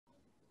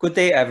Good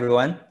day,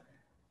 everyone.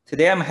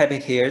 Today, I'm happy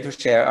here to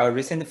share our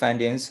recent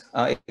findings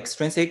on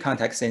extrinsic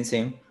contact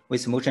sensing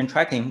with motion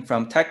tracking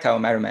from tactile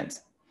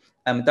measurements.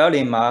 I'm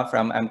Darlene Ma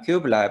from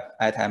MCube Lab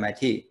at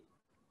MIT.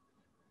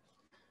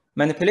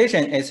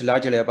 Manipulation is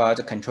largely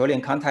about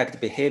controlling contact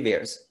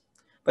behaviors.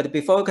 But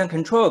before we can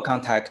control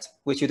contact,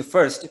 we should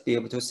first be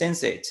able to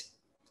sense it.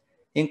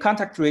 In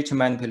contact-rich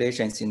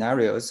manipulation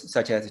scenarios,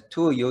 such as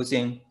tool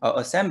using or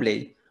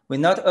assembly, we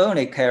not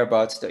only care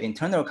about the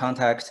internal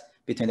contact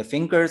between the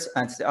fingers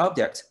and the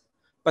object,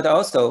 but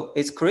also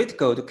it's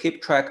critical to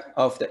keep track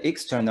of the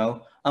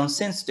external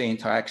unsensed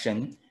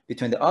interaction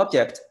between the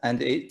object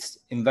and its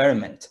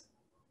environment,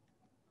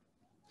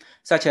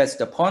 such as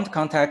the point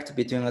contact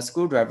between a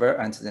screwdriver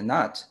and the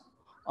nut,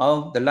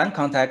 or the line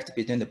contact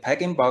between the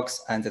packing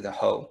box and the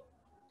hole.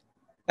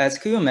 As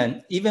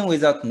humans, even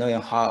without knowing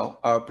how,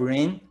 our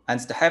brain and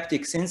the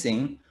haptic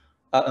sensing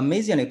are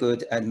amazingly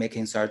good at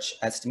making such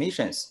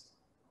estimations.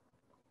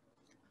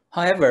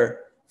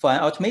 However, for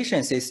an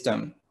automation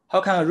system, how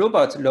can a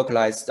robot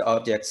localize the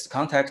object's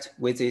contact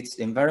with its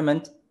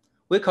environment?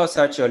 We call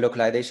such a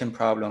localization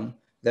problem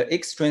the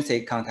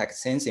extrinsic contact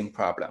sensing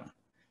problem,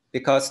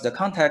 because the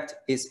contact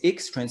is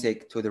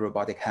extrinsic to the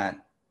robotic hand.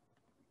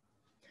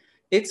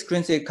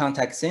 Extrinsic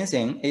contact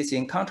sensing is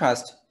in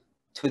contrast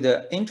to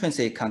the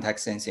intrinsic contact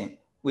sensing,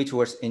 which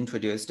was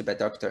introduced by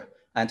Dr.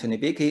 Anthony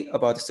Bickey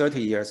about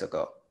 30 years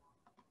ago.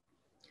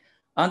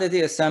 Under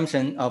the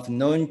assumption of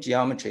known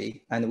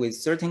geometry and with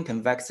certain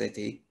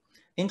convexity,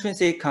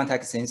 intrinsic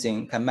contact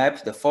sensing can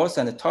map the force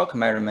and torque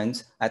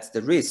measurements at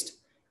the wrist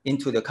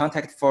into the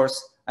contact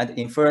force and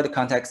infer the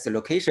contact's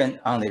location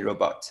on the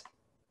robot.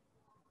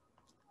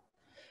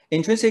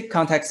 Intrinsic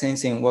contact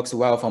sensing works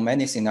well for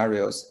many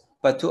scenarios,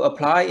 but to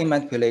apply in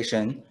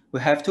manipulation, we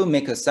have to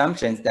make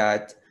assumptions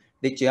that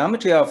the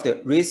geometry of the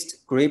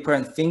wrist, gripper,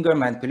 and finger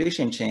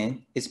manipulation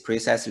chain is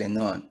precisely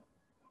known.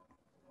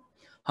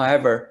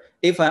 However,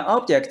 if an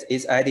object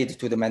is added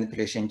to the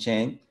manipulation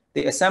chain,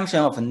 the assumption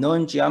of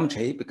known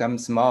geometry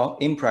becomes more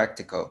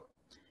impractical,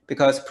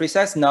 because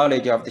precise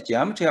knowledge of the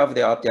geometry of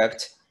the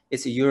object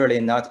is usually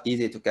not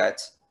easy to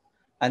get,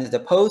 and the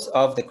pose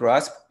of the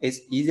grasp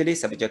is easily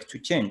subject to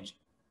change.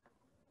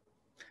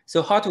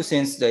 So how to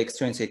sense the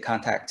extrinsic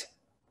contact?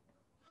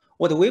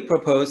 What we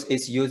propose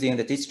is using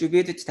the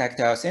distributed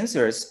tactile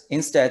sensors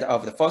instead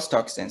of the force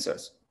torque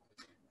sensors.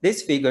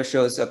 This figure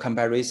shows a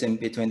comparison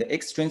between the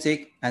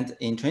extrinsic and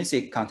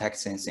intrinsic contact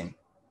sensing.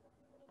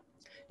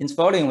 In the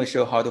following, we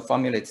show how to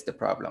formulate the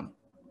problem.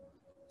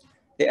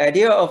 The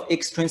idea of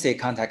extrinsic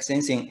contact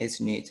sensing is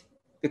neat.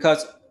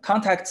 Because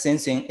contact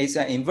sensing is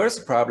an inverse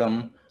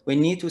problem, we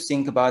need to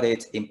think about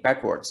it in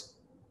backwards.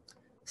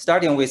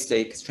 Starting with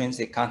the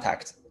extrinsic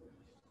contact.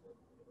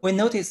 We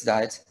notice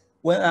that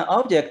when an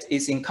object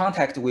is in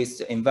contact with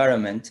the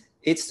environment,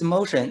 its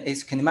motion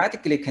is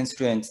kinematically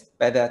constrained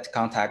by that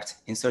contact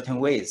in certain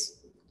ways,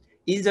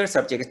 either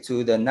subject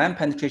to the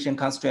nonpenetration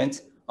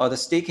constraint or the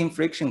sticking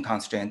friction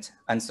constraint,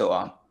 and so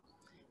on.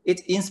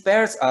 It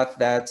inspires us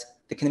that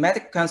the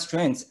kinematic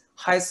constraint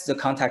has the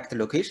contact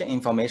location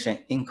information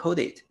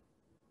encoded.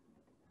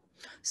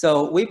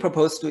 So we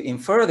propose to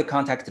infer the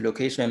contact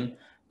location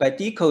by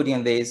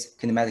decoding this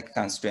kinematic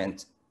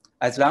constraint,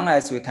 as long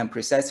as we can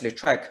precisely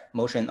track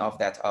motion of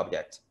that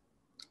object.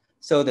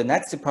 So the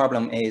next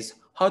problem is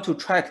how to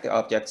track the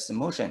object's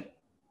motion.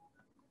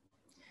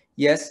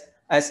 Yes,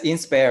 as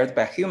inspired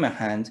by human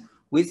hand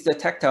with the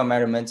tactile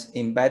measurement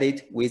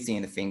embedded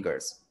within the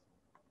fingers.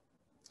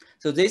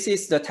 So this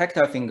is the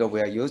tactile finger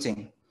we are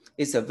using.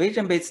 It's a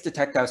vision-based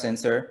tactile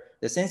sensor.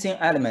 The sensing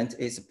element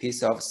is a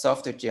piece of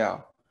soft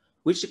gel,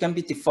 which can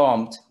be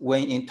deformed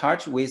when in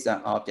touch with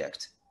an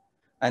object.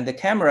 And the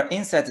camera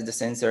inside the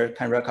sensor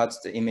can record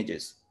the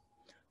images,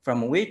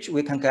 from which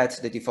we can get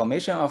the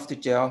deformation of the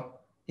gel,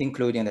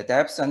 including the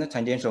depth and the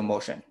tangential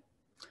motion.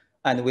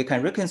 And we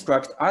can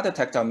reconstruct other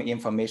tactile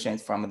information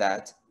from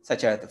that,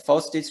 such as the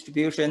force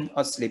distribution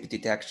or slip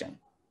detection.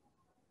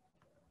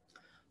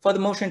 For the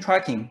motion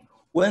tracking,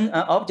 when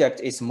an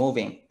object is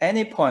moving,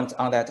 any point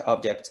on that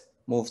object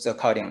moves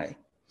accordingly.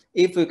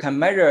 If we can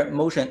measure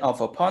motion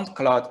of a point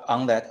cloud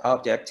on that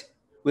object,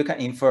 we can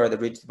infer the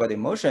rigid body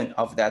motion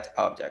of that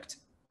object.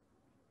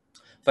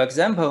 For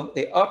example,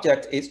 the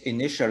object is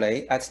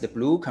initially at the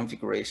blue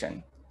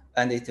configuration,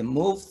 and it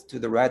moves to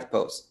the red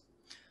pose.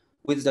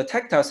 With the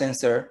tactile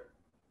sensor,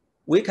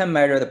 we can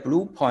measure the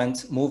blue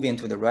point moving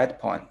to the red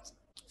point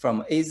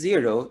from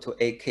A0 to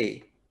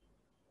AK.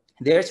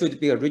 There should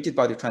be a rigid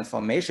body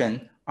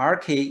transformation,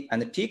 RK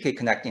and PK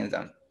connecting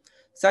them.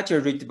 Such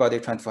a rigid body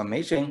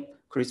transformation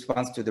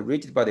corresponds to the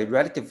rigid body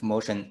relative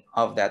motion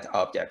of that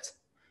object,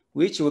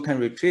 which we can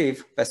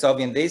retrieve by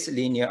solving this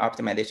linear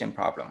optimization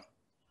problem.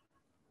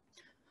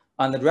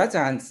 On the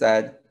right-hand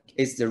side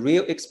is the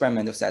real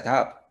experimental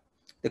setup.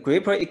 The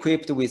gripper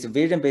equipped with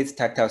vision-based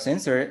tactile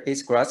sensor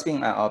is grasping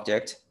an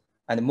object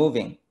and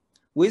moving.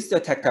 With the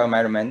tactile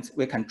measurement,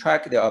 we can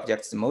track the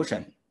object's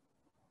motion.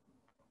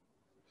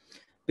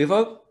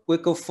 Before we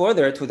go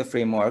further to the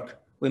framework,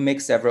 we make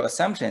several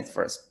assumptions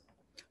first.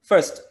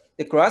 First,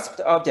 the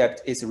grasped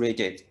object is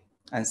rigid.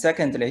 And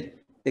secondly,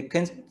 The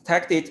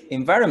contacted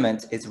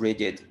environment is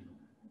rigid.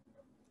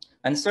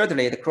 And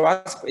thirdly, the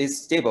grasp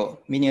is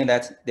stable, meaning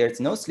that there's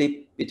no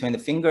slip between the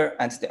finger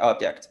and the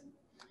object.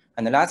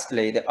 And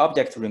lastly, the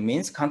object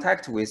remains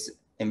contact with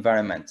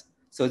environment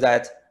so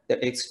that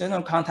the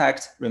external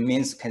contact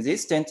remains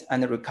consistent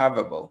and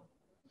recoverable.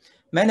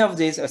 Many of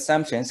these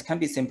assumptions can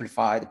be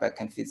simplified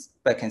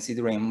by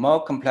considering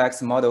more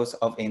complex models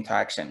of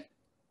interaction.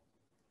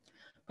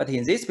 But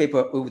in this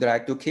paper, we would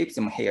like to keep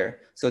them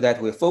here so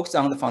that we focus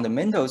on the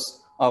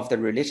fundamentals of the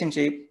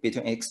relationship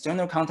between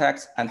external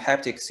contacts and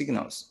haptic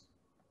signals.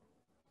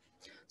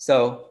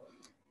 So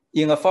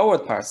in a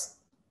forward pass,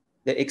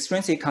 the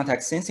extrinsic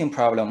contact sensing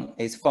problem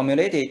is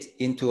formulated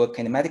into a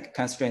kinematic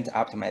constraint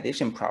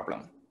optimization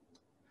problem.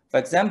 For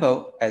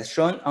example, as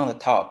shown on the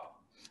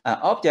top, an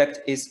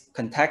object is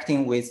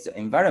contacting with the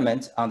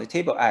environment on the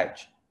table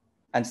edge,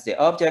 and the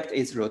object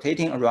is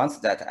rotating around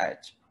that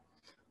edge.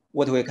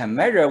 What we can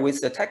measure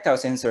with the tactile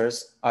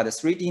sensors are the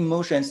 3D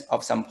motions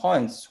of some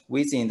points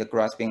within the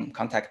grasping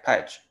contact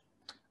patch,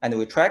 and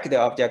we track the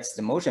object's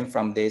motion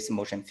from this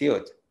motion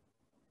field.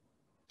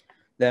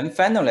 Then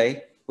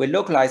finally, we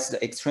localize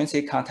the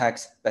extrinsic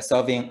contact by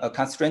solving a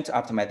constraint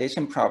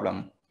optimization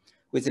problem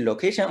with the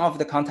location of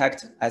the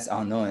contact as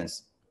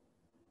unknowns.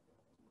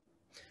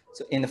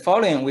 So in the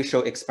following, we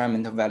show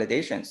experimental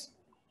validations.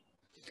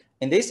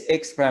 In this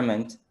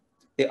experiment,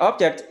 the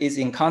object is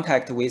in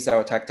contact with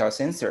our tactile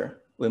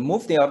sensor. We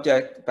move the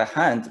object by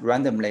hand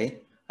randomly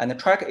and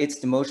track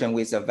its motion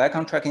with a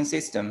vacuum tracking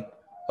system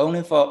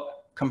only for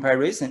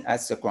comparison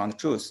as the ground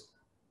truth.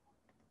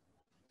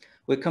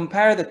 We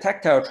compare the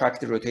tactile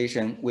tracked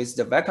rotation with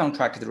the vacuum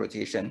tracked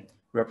rotation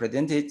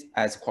represented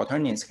as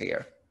quaternions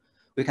here.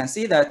 We can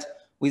see that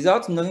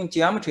without knowing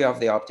geometry of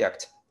the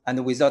object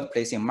and without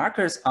placing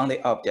markers on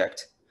the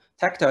object,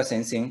 tactile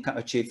sensing can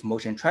achieve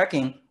motion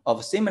tracking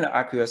of similar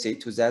accuracy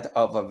to that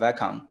of a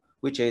vacuum,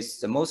 which is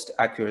the most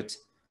accurate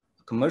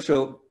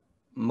commercial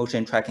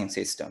motion tracking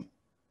system.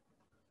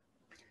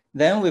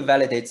 Then we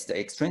validate the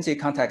extrinsic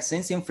contact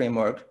sensing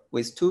framework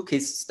with two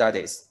case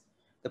studies,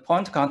 the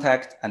point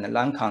contact and the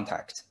line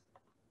contact.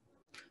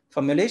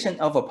 Formulation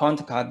of a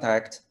point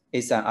contact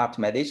is an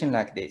optimization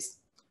like this.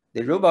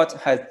 The robot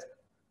has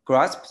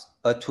grasped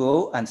a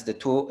tool and the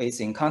tool is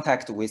in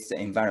contact with the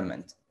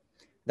environment.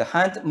 The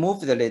hand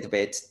moved a little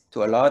bit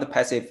to allow the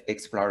passive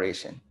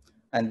exploration.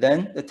 And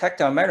then the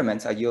tactile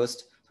measurements are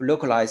used to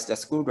localize the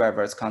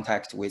screwdriver's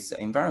contact with the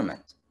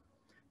environment.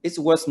 It's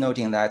worth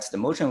noting that the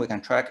motion we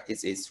can track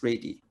is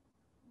 3D.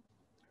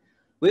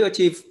 We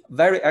achieve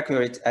very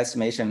accurate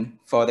estimation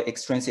for the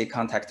extrinsic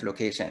contact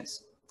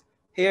locations.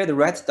 Here, the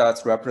red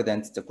dots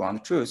represent the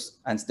ground truth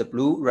and the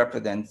blue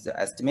represents the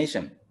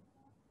estimation.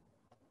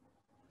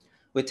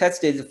 We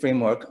tested the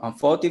framework on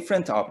 4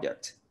 different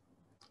objects.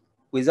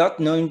 Without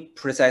knowing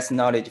precise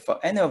knowledge for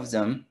any of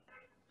them,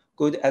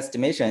 good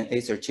estimation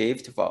is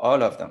achieved for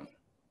all of them.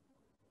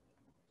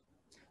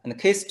 And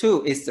case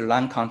 2 is the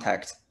line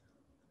contact.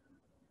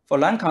 For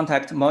line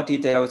contact, more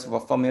details for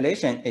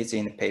formulation is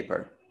in the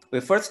paper. We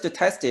first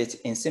test it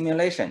in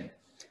simulation.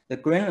 The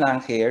green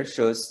line here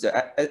shows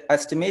the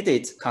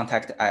estimated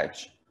contact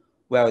edge,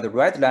 while the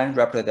red line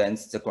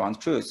represents the ground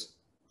truth.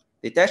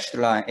 The dashed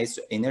line is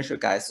the initial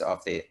guess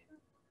of the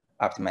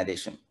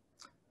optimization.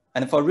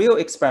 And for real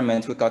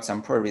experiment, we got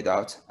some poor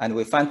results, and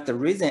we found the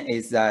reason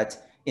is that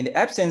in the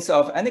absence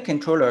of any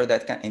controller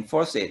that can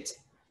enforce it,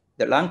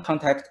 the line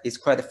contact is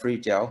quite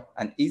fragile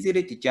and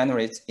easily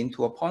degenerates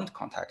into a point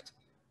contact.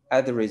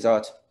 As a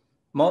result,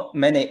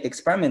 many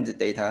experiment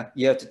data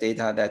yield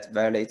data that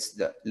violates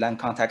the line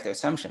contact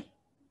assumption.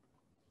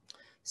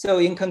 So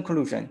in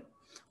conclusion,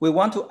 we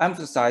want to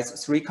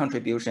emphasize 3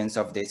 contributions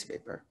of this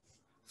paper.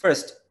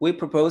 First, we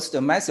proposed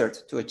a method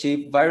to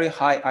achieve very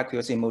high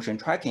accuracy motion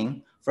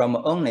tracking from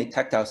only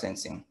tactile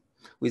sensing,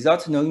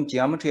 without knowing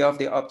geometry of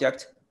the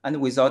object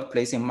and without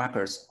placing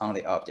markers on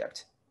the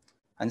object.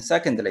 And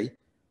secondly,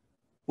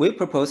 we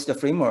proposed a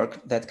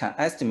framework that can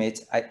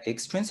estimate an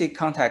extrinsic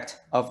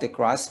contact of the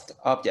grasped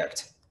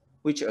object,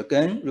 which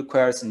again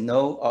requires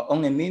no or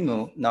only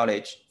minimal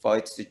knowledge for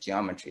its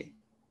geometry.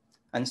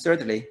 And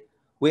thirdly,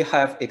 we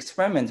have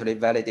experimentally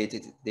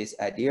validated these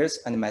ideas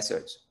and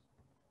methods.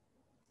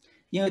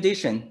 In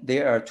addition,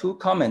 there are 2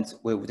 comments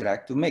we would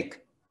like to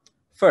make.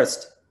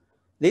 First,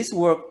 this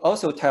work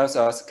also tells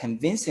us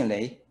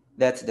convincingly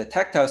that the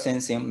tactile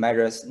sensing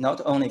measures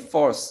not only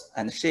force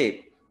and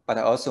shape, but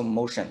also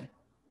motion.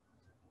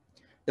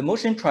 The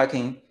motion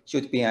tracking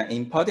should be an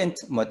important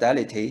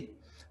modality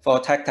for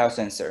tactile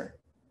sensor,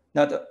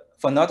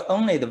 not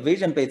only the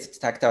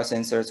vision-based tactile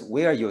sensors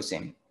we are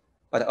using,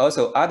 but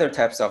also other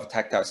types of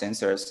tactile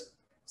sensors,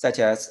 such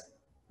as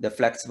the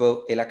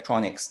flexible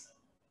electronics.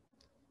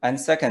 And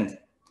second,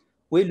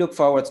 we look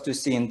forward to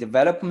seeing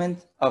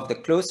development of the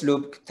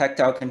closed-loop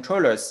tactile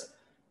controllers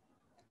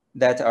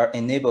that are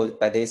enabled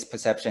by this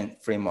perception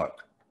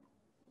framework.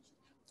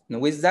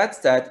 And with that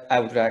said, I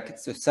would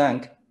like to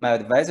thank my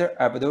advisor,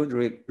 Abdul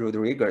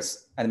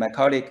Rodriguez, and my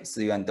colleague,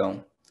 Siyuan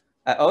Dong.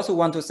 I also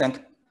want to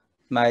thank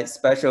my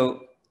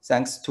special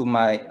thanks to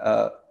my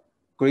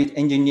great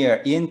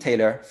engineer, Ian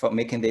Taylor, for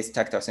making these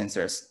tactile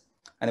sensors.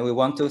 And we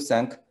want to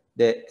thank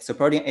the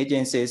supporting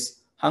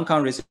agencies, Hong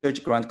Kong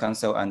Research Grant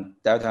Council, and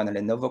Delta and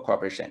Lenovo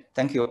Corporation.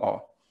 Thank you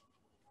all.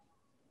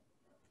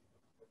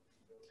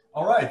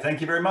 All right, thank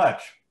you very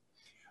much.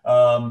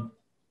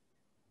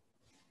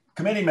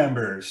 Committee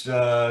members,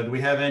 do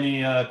we have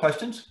any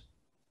questions?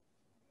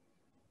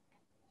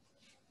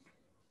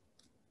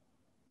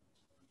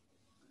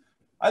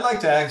 I'd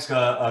like to ask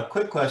a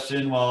quick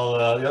question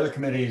while the other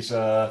committees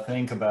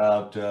think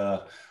about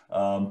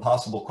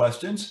possible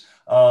questions.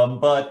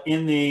 But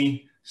in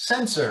the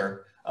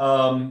sensor,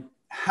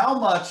 how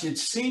much it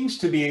seems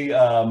to be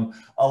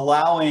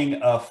allowing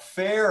a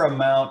fair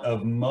amount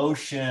of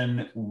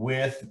motion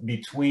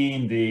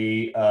between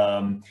the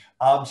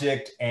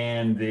object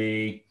and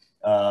the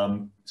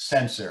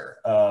sensor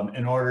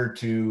in order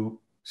to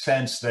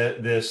sense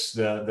that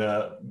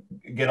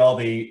get all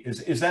the,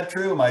 is that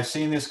true? Am I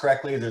seeing this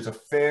correctly? There's a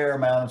fair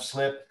amount of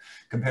slip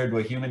compared to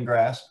a human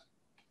grasp?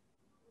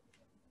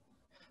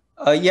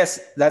 Yes,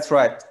 that's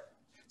right.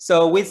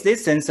 So with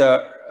this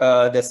sensor,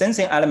 the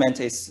sensing element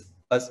is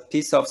a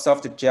piece of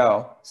soft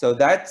gel. So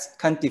that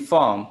can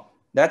deform,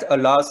 that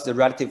allows the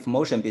relative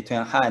motion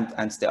between hand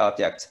and the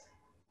object.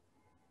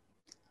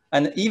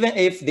 And even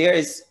if there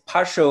is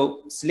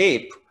partial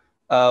slip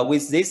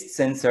with this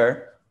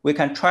sensor, we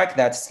can track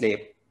that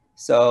slip.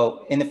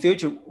 So in the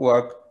future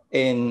work,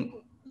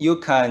 you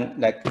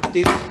can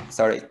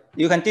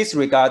you can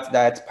disregard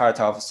that part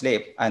of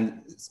slip,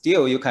 and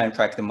still you can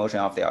track the motion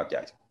of the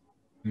object.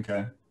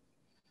 Okay.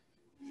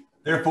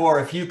 Therefore,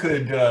 if you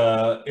could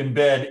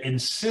embed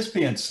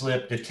incipient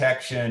slip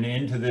detection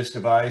into this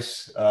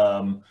device,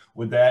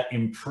 would that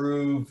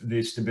improve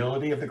the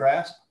stability of the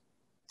grasp?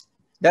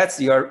 That's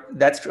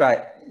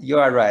right. You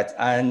are right.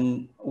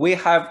 And we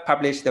have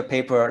published a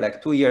paper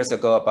like 2 years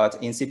ago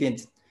about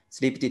incipient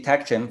slip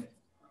detection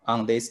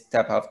on this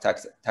type of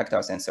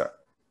tactile sensor.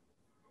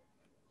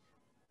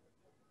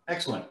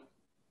 Excellent.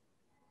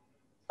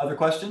 Other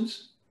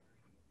questions?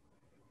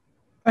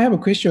 I have a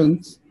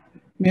question.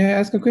 May I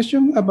ask a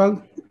question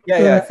about?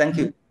 Yeah, thank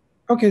you.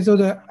 Okay, so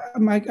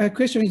my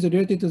question is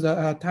related to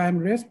the time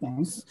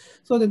response.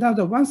 So now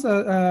once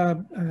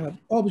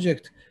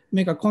object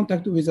make a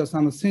contact with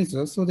some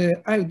sensor, so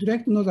I would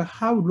like to know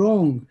how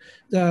long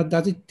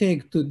does it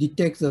take to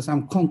detect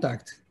some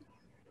contact?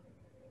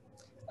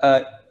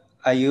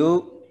 Are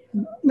you?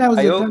 Now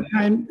the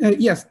time,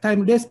 yes,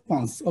 time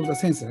response of the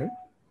sensor.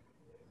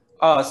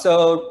 Oh,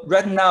 so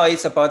right now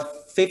it's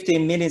about 50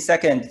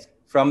 milliseconds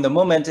from the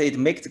moment it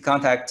makes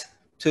contact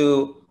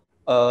to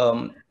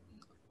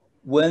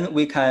when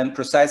we can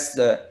process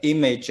the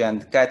image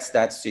and get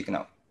that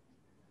signal.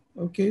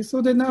 Okay,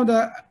 so then now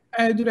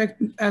I would like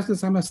to ask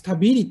some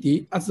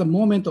stability at the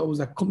moment of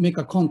the make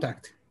a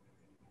contact.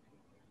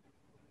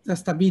 The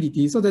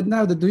stability. So that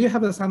now, do you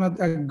have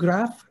some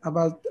graph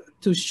about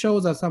to show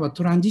the some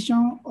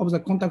transition of the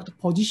contact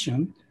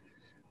position?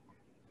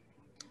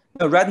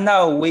 Right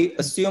now, we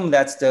assume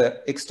that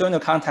the external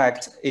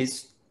contact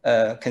is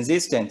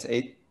consistent.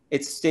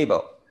 It's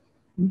stable.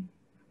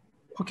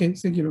 Okay,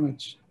 thank you very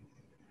much.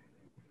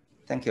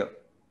 Thank you.